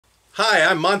Hi,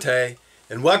 I'm Monte,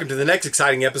 and welcome to the next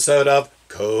exciting episode of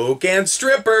Coke and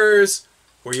Strippers,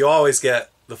 where you always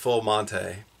get the full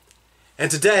Monte.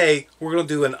 And today, we're going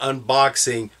to do an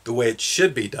unboxing the way it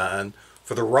should be done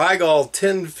for the Rigol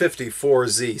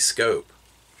DS1054Z scope.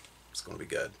 It's going to be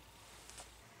good.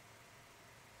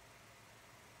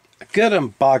 A good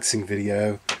unboxing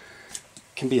video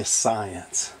can be a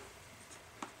science,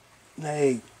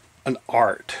 an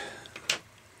art.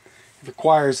 It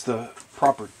requires the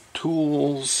proper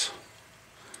tools,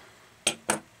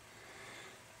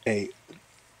 a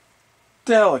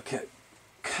delicate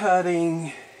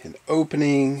cutting and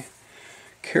opening,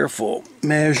 careful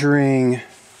measuring. It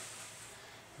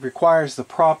requires the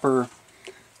proper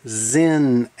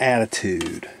Zen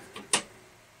attitude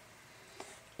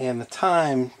and the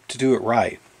time to do it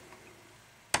right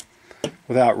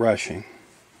without rushing.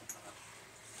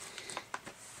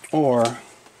 Or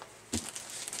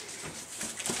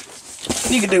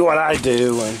you can do what I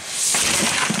do and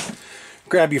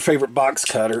grab your favorite box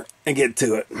cutter and get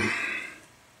to it.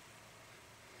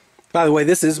 By the way,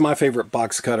 this is my favorite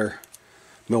box cutter.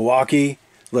 Milwaukee.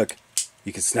 Look,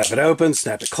 you can snap it open,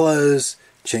 snap it closed,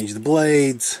 change the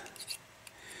blades.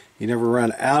 You never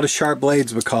run out of sharp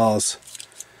blades because,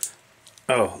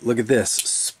 oh, look at this,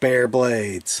 spare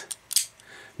blades.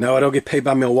 No, I don't get paid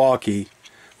by Milwaukee,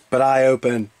 but I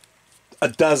open a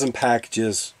dozen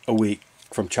packages a week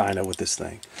from China with this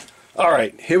thing.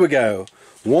 Alright, here we go.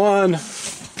 One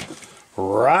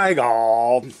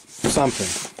Rigol something.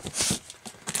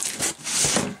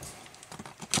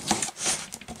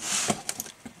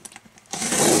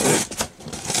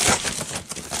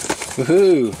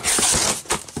 Woohoo!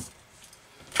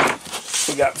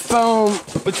 We got foam,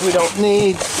 which we don't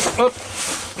need. Oop,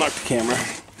 knock the camera.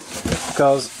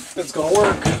 Because it's gonna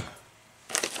work.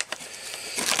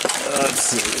 Let's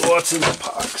see, what's in the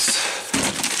box?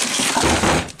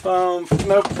 Foam,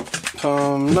 nope.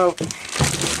 Foam, nope.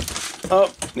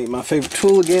 Oh, need my favorite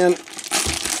tool again.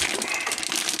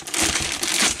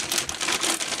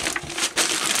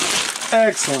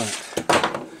 Excellent.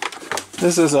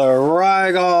 This is a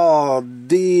Rigol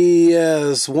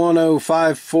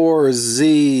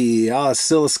DS1054Z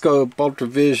oscilloscope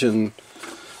ultravision,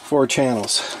 4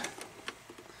 channels.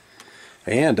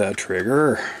 And a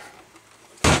trigger.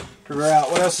 Figure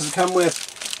out what else does it come with.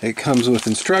 It comes with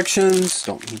instructions,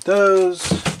 don't need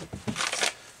those.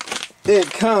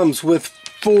 It comes with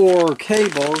 4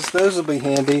 cables, those will be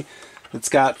handy. It's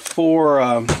got 4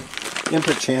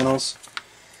 input channels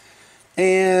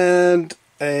and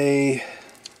a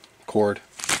cord.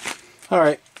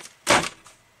 Alright,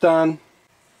 done.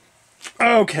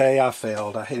 Okay, I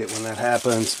failed. I hate it when that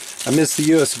happens. I missed the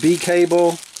USB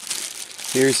cable.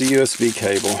 Here's the USB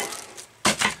cable.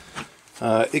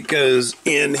 It goes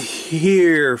in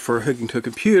here for hooking to a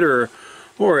computer,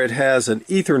 or it has an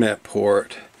Ethernet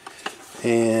port,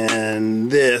 and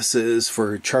this is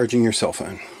for charging your cell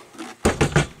phone.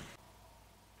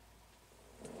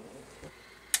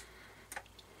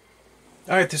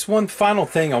 Alright, there's one final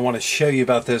thing I want to show you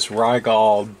about this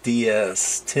Rigol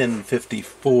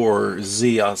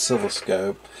DS1054Z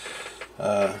oscilloscope.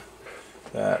 By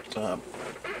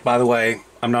the way,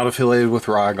 I'm not affiliated with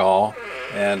Rigol,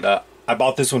 and I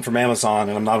bought this one from Amazon,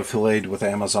 and I'm not affiliated with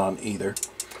Amazon either.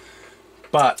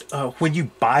 But when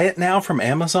you buy it now from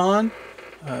Amazon,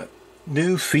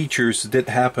 new features that didn't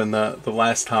happen the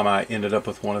last time I ended up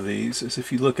with one of these is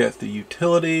if you look at the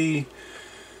utility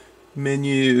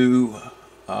menu,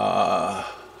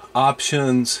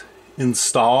 options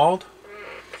installed,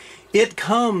 it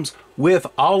comes with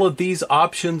all of these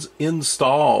options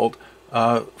installed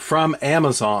from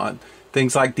Amazon.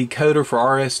 Things like decoder for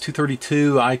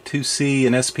RS-232, I2C,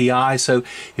 and SPI. So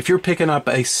if you're picking up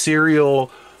a serial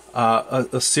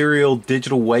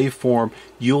digital waveform,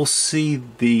 you'll see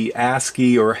the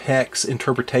ASCII or hex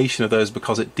interpretation of those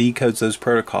because it decodes those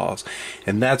protocols,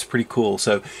 and that's pretty cool.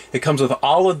 So it comes with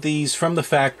all of these from the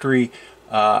factory,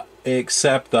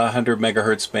 except the 100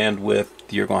 megahertz bandwidth.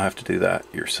 You're going to have to do that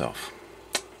yourself.